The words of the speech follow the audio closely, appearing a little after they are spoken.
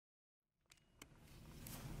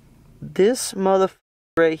This motherfucker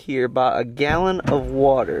right here bought a gallon of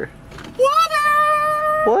water.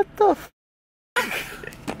 Water! What the f?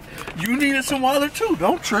 You needed some water too,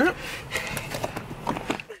 don't trip.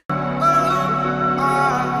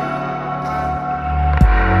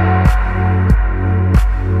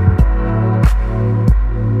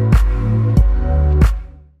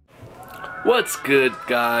 What's good,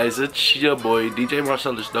 guys? It's your boy DJ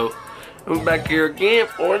Marcellus though. We're back here again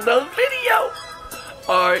for another video.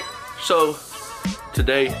 Alright, so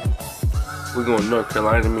today we're going to North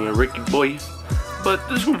Carolina, me and Ricky boy. But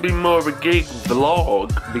this will be more of a gig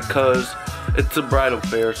vlog because it's a bridal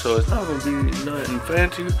fair, so it's not gonna be nothing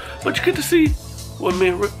fancy. But you get to see what me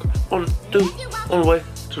and Rick want to do on the way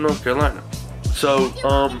to North Carolina. So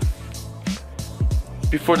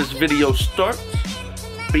before this video starts,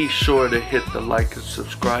 be sure to hit the like and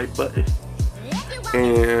subscribe button,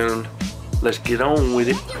 and let's get on with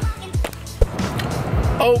it.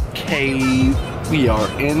 Okay, we are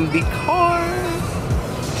in the car.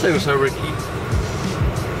 Say what's up, Ricky.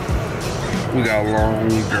 We got a long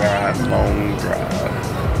drive.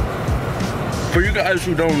 For you guys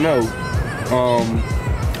who don't know,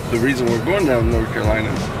 the reason we're going down to North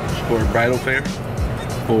Carolina is for a bridal fair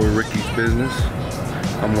for Ricky's business.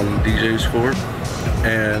 I'm one of the DJs for it.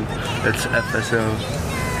 And it's FSL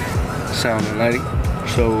Sound and Lighting.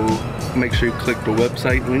 So make sure you click the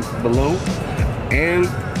website link below, and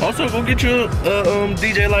also go get you a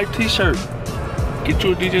DJ Life t-shirt. Get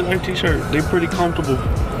you a DJ Life t-shirt. They're pretty comfortable.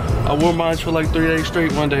 I wore mine for like 3 days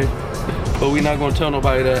straight one day, but we're not gonna tell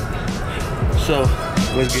nobody that. So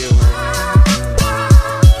let's get it.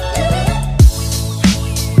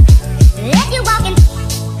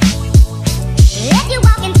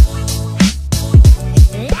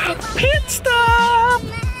 Pit stop!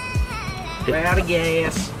 Ran out of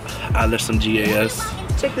gas. I left some GAS.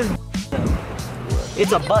 Check this.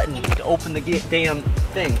 It's a button to open the damn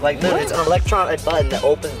thing. Like, literally, it's an electronic button that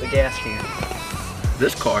opens the gas can.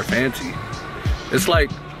 This car fancy. It's like.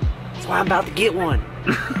 That's why I'm about to get one.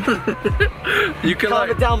 You can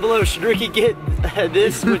comment down below. Should Ricky get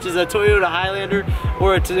this, which is a Toyota Highlander,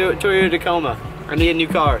 or a Toyota Tacoma? I need a new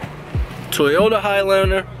car. Toyota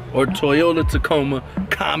Highlander or Toyota Tacoma,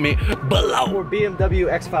 comment below. Or BMW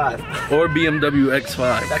X5. Or BMW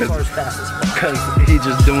X5. That car's fast as fuck. Because he's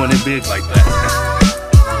just doing it big like that.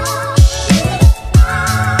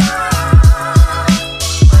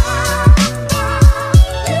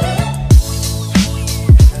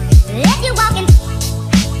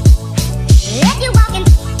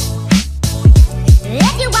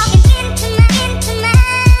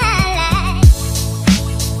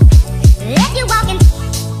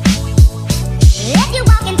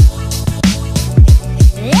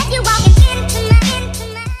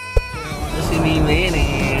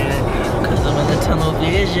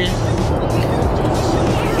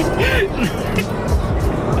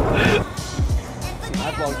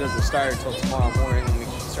 Doesn't start until tomorrow morning and we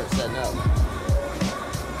can start setting up.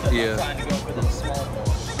 Yeah. I'm trying to go for the small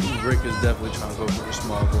vlogs. Rick is definitely trying to go for the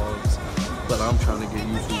small vlogs, but I'm trying to get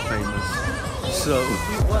YouTube famous. So.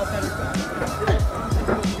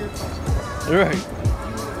 Right.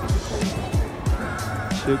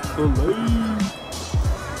 Chick-Fil-A.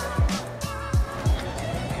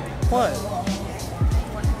 What?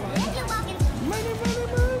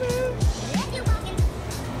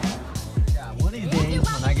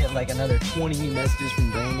 Like another 20 messages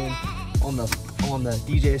from Brandon on the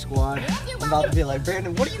DJ squad. I'm about to be like,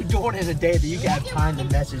 Brandon, what are you doing in a day that you can have time to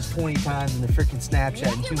message 20 times in the freaking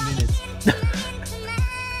Snapchat in 2 minutes?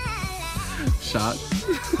 Shot.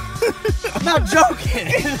 I'm not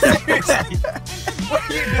joking. Seriously. What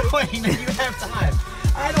are you doing that you have time?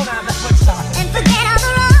 I don't have that much time. And forget all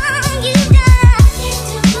the wrong you done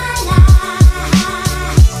into my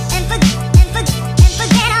life. And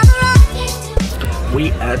forget all the wrong you done.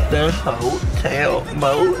 We at the hotel,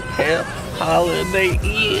 motel, Holiday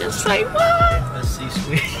Inn. Say what? The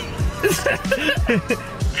C-suite.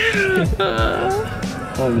 I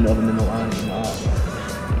don't even know if I'm in the line or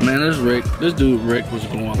not. Man, this dude Rick was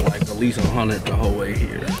going like at least 100 the whole way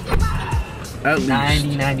here. At least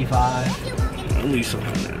 90, 95. At least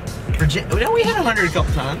 100. We hit 100 a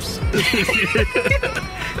couple times.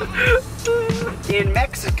 In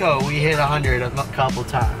Mexico, we hit 100 a couple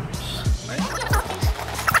times.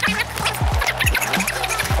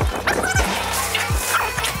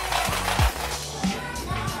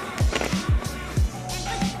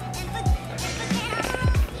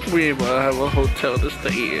 We ain't gonna have a hotel to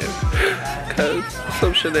stay in, cause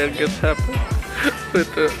some shenanigans happen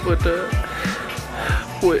with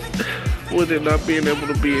it not being able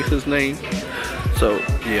to be his name. So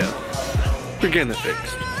yeah, we're getting it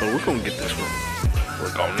fixed. but we're gonna get this one.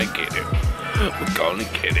 We're gonna get it. We're gonna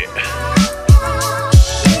get it.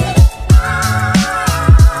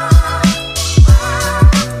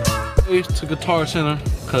 To Guitar Center,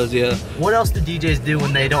 cause yeah. What else do DJs do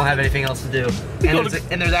when they don't have anything else to do?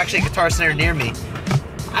 And there's actually a Guitar Center near me.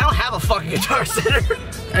 I don't have a fucking Guitar Center.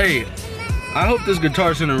 Hey, I hope this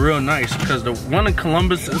Guitar Center real nice, because the one in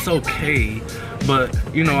Columbus is okay, but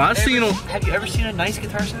you know I've seen them. Have you ever seen a nice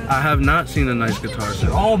Guitar Center? I have not seen a nice Guitar Center.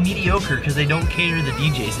 They're all mediocre because they don't cater to the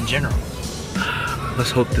DJs in general.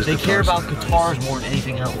 Let's hope this. They care about guitars more than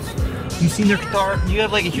anything else. You seen their guitar? You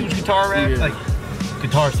have like a huge guitar rack, yeah. like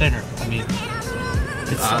Guitar Center. I mean,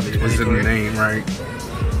 it's in the name, right?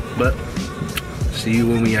 But see you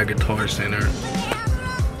when we at Guitar Center.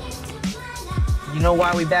 You know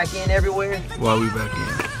why we back in everywhere? Why we back in?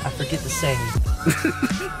 I forget the saying.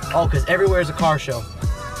 Oh, because everywhere is a car show.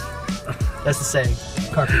 That's the saying.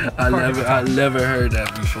 I never heard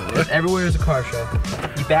that before. Everywhere is a car show.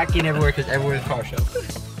 You back in everywhere because everywhere is a car show.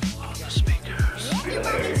 All the speakers.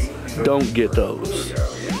 Don't get those.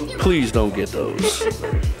 Please don't get those.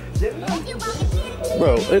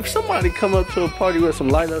 Bro, if somebody come up to a party with some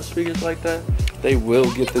light up speakers like that, they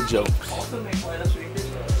will get the jokes.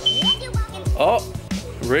 Oh,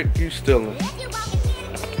 Rick, you stealing.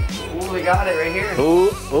 Oh, we got it right here.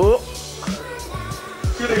 Oh.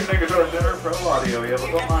 Good evening, Guitar Center, Pro Audio. You have a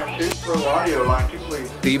phone line 2, Pro Audio line 2, please.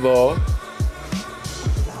 D-ball.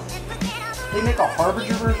 They make a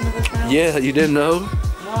Harbinger version of this now? Yeah, you didn't know?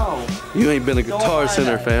 No. You ain't been a Guitar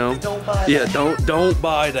Center, fam. Don't buy that. Yeah, don't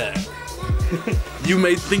buy that. You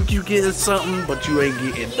may think you getting something, but you ain't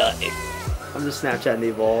getting nothing. I'm just Snapchatting the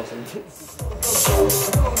Evolves.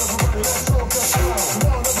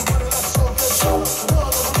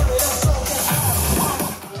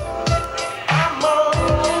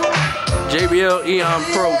 JBL Eon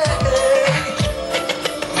Pro.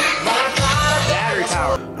 Battery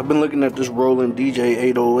power. I've been looking at this Roland DJ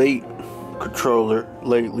 808 controller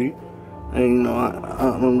lately, and you know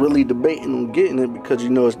I'm really debating on getting it because you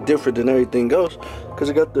know it's different than everything else because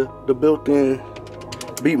it got the built-in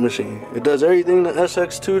beat machine. It does everything the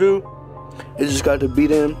SX2 do. It just got the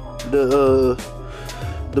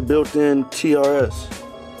the built-in TRS.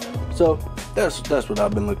 So that's what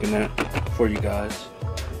I've been looking at for you guys.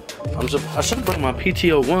 I should have brought my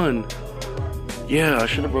PTO1. Yeah, I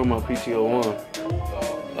should have brought my PTO1.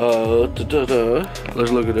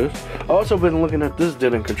 Let's look at this. I've also been looking at this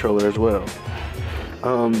Denon controller as well.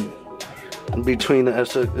 Between the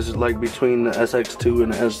SX, is like between the SX2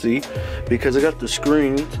 and the SC, because it got the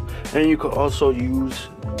screens, and you could also use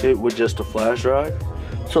it with just a flash drive.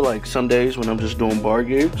 So like some days when I'm just doing bar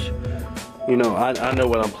gigs, you know, I know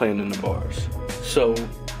what I'm playing in the bars, so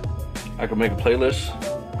I can make a playlist,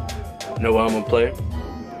 know what I'm gonna play,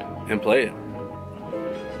 and play it.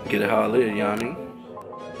 Get it how I live, you know what I mean?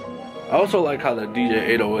 I also like how the DJ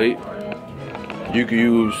 808, you can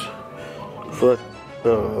use,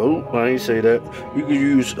 I ain't say that. You can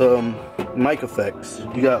use mic effects.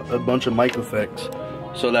 You got a bunch of mic effects,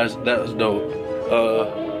 so that's dope.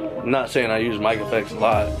 Not saying I use mic effects a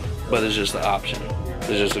lot, but it's just an option.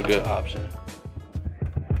 It's just a good option.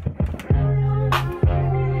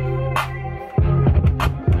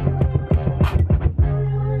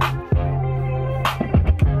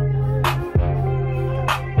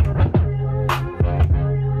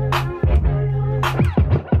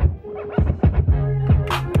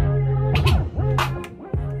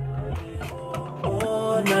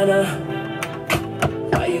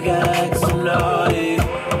 Why you gotta act so naughty?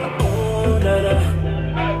 Oh, nana,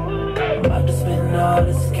 about to spend all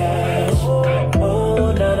this cash.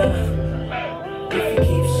 Oh, nana, if you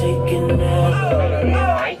keep shaking that.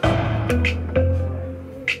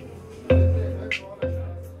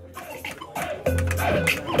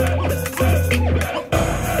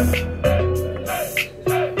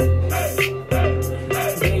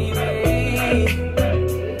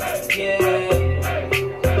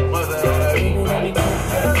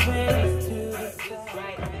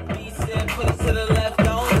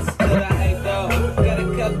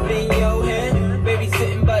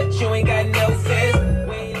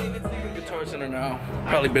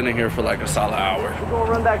 Probably been in here for like a solid hour. We're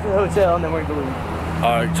gonna run back to the hotel and then we're gonna leave.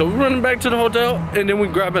 Alright, so we're running back to the hotel and then we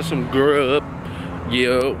grabbing some grub.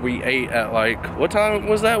 Yeah, we ate at like, what time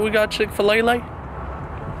was that? We got Chick-Fil-A like?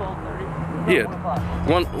 12:30. Yeah.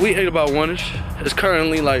 We ate about 1-ish. It's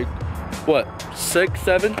currently like, what, 6,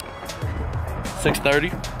 7?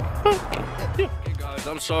 6:30? Yeah. Hey guys,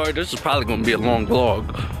 I'm sorry, this is probably gonna be a long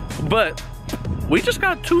vlog, but we just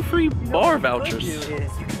got 2 free bar vouchers.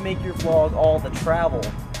 What you can make your vlog all the travel.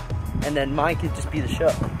 and then mine could just be the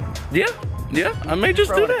show. Yeah, I may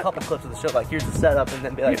just do A that. couple clips of the show, like here's the setup, and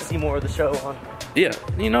then be like, see more of the show on. Yeah,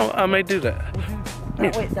 you know, I may do that.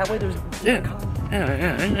 That way there's Yeah.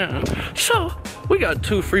 So, we got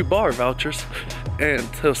 2 free bar vouchers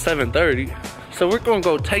until 7:30. So we're gonna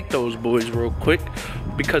go take those boys real quick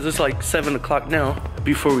because it's like 7 o'clock now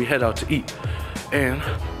before we head out to eat and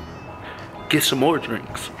get some more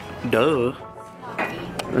drinks. Duh.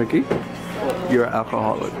 Ricky, you're an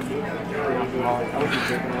alcoholic.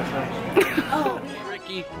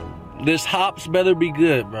 Ricky, this hops better be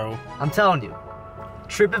good, bro. I'm telling you,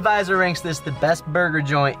 TripAdvisor ranks this the best burger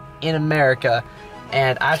joint in America,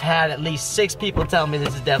 and I've had at least 6 people tell me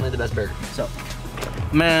this is definitely the best burger. So,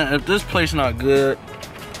 man, if this place not good,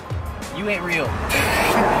 you ain't real.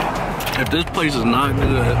 If this place is not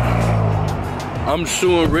good, I'm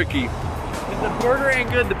suing Ricky. If the burger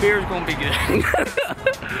ain't good, the beer's gonna be good.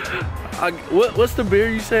 What's the beer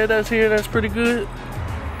you said that's here that's pretty good?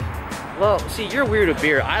 Well, see, you're weird with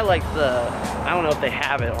beer. I like I don't know if they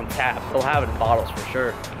have it on tap. They'll have it in bottles for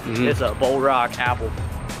sure. It's a Bull Rock apple.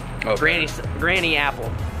 Okay. Granny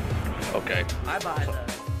apple. Okay. I buy the...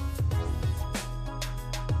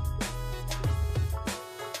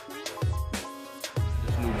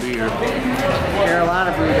 This new beer.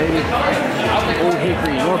 Carolina brew, baby. Old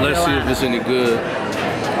Hickory, North Carolina. Let's see if it's any good.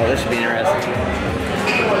 Oh, this should be interesting.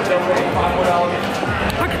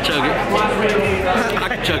 I can chug it. I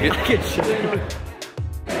can chug it.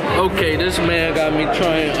 Okay, this man got me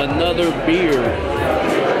trying another beer.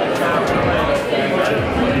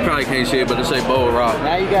 You probably can't see it, but it say Bull Rock.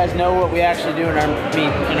 Now you guys know what we actually do in our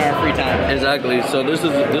free time. Exactly. So this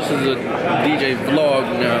is a DJ vlog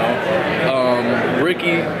now.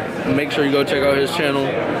 Ricky, make sure you go check out his channel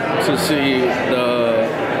to see the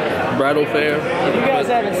bridal fair. If you guys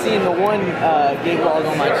haven't seen the one gig vlog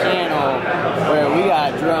on my channel where we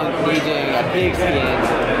got drunk DJing at Pigskin,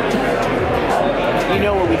 you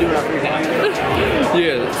know what we do in our free time.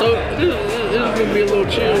 Yeah, so this is gonna be a little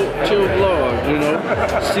chill vlog, you know.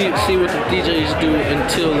 See what the DJs do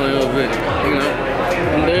until the event, you know.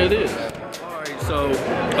 And there it is. Alright, so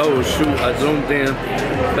oh shoot, I zoomed in.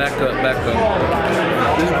 Back up.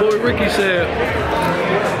 This boy Ricky said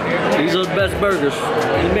these are the best burgers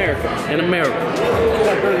in America.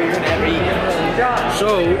 So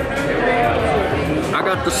I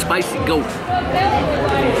got the spicy goat.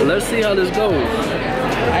 Let's see how this goes.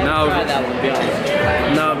 Now,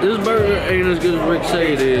 if this burger ain't as good as Rick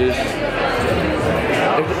say it is,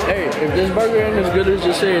 if this burger ain't as good as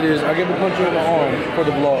you say it is, I get to punch you in the arm for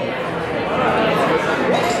the vlog.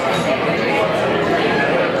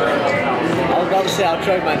 I was about to say I'll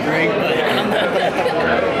chug my drink, but I'm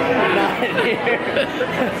not here.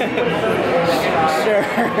 Sure.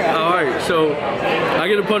 Alright, so I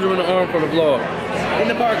get to punch him in the arm for the vlog. In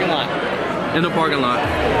the parking lot. In the parking lot.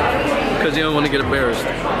 Because you don't want to get embarrassed.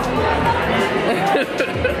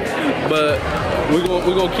 But we're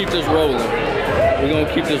gonna keep this rolling.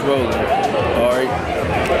 Alright.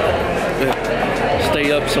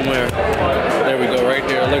 Stay up somewhere. There we go, right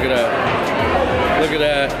there. Look at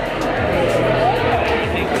that.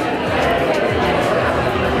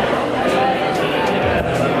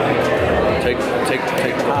 Take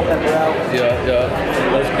Hot pepper out. Yeah.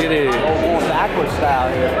 Let's get it. Going backwards style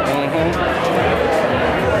here.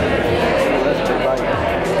 That's pretty right.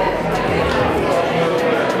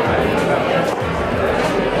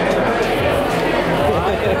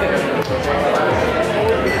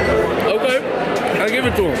 Okay, I give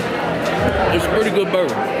it to him. It's a pretty good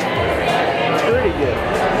burger. Pretty good.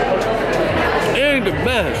 It ain't the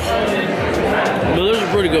best, but this is a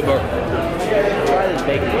pretty good burger. Try this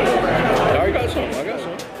bacon. I got some.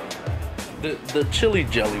 The chili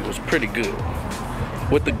jelly was pretty good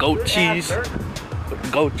with the goat cheese.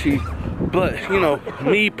 But you know,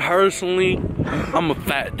 me personally, I'm a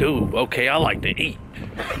fat dude. Okay, I like to eat,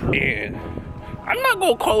 and I'm not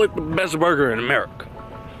gonna call it the best burger in America.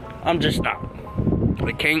 I'm just not.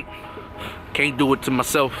 I can't do it to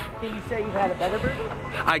myself. Can you say you had a better burger?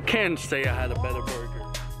 I can say I had a better burger.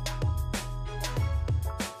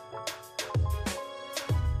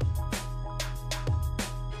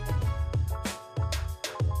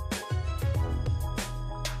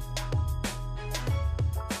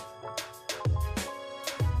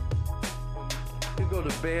 We go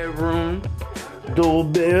to bedroom, double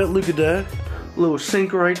bed, look at that. Little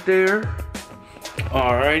sink right there.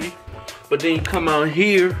 Alrighty. But then you come out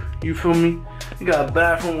here, you feel me? You got a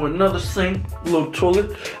bathroom with another sink, a little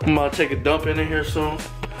toilet. I'm about to take a dump in here soon.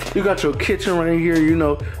 You got your kitchen right here, you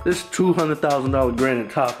know, this $200,000 granite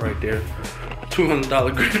top right there.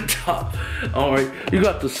 $200 granite top. Alright, you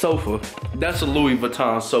got the sofa. That's a Louis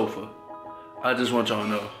Vuitton sofa. I just want y'all to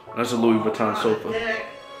know. That's a Louis Vuitton sofa. What the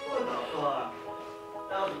fuck?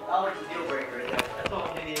 That was the deal breaker right there. That's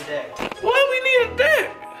all we need a deck. Why we need a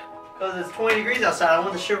deck? Because it's 20 degrees outside. I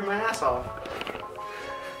want to shiver my ass off.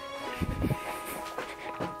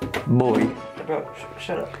 Boy. Bro,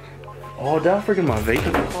 shut up. Oh, did I freaking my vape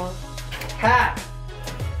in the car? Hat!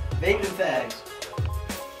 Vaping fags.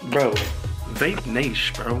 Bro, vape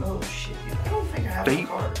niche, bro. Oh shit, dude. I don't think I have a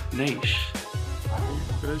card. Vape niche.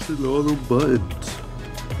 Pressing all the buttons.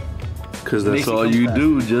 Cause that's all you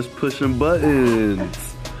do, just pushing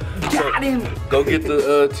buttons. Got him! Go get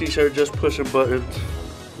the t-shirt, just pushing buttons.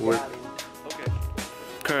 Okay.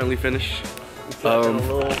 Currently finished. A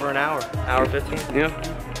little over an hour. Hour 15. Yeah.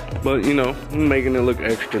 But you know, making it look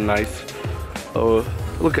extra nice.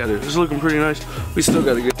 Look at it, it's looking pretty nice. We still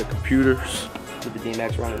gotta get the computers. With the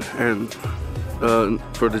DMX running. And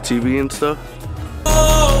for the TV and stuff.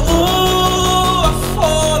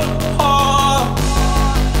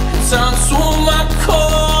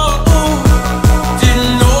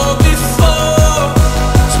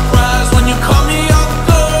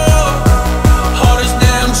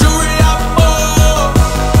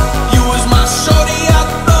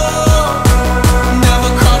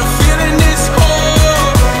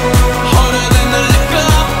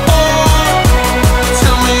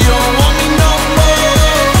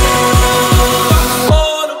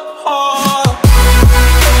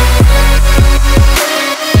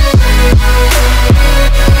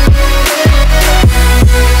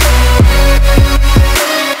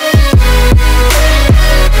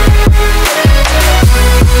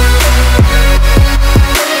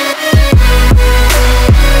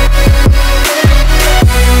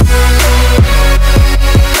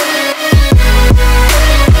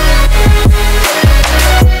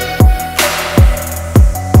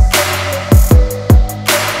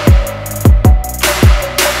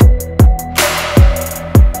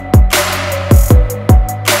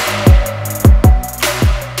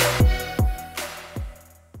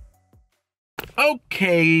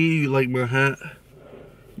 Okay, you like my hat?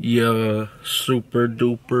 Yeah, super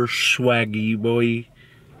duper swaggy boy.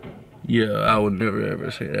 Yeah, I would never ever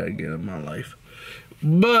say that again in my life.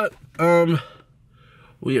 But,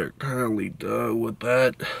 we are currently done with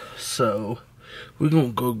that. So, we're gonna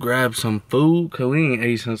go grab some food, cause we ain't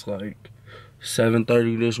ate since like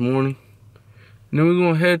 7:30 this morning. And then we're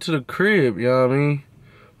gonna head to the crib, you know what I mean?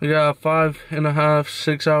 We got a 5.5,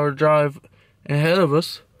 6 hour drive ahead of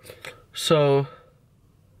us. So,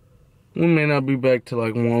 we may not be back till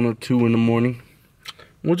like 1 or 2 in the morning.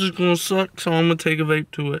 Which is gonna suck, so I'm gonna take a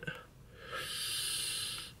vape to it.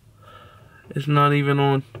 It's not even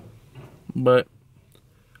on. But,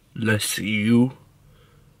 let's see you.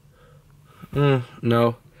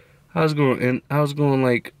 No. I was going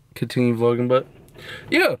like continue vlogging, but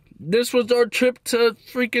yeah, this was our trip to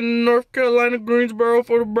freaking North Carolina, Greensboro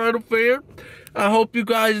for the bridal fair. I hope you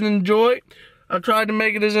guys enjoyed. I tried to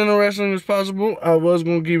make it as interesting as possible. I was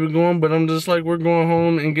going to keep it going, but I'm just like, we're going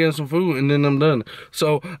home and getting some food, and then I'm done.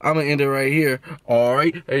 So, I'm going to end it right here.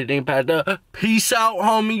 Alright, everything packed up. Peace out,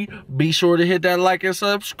 homie. Be sure to hit that like and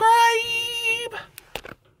subscribe.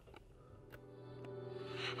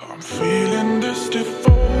 I'm feeling this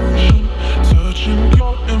devotion, touching your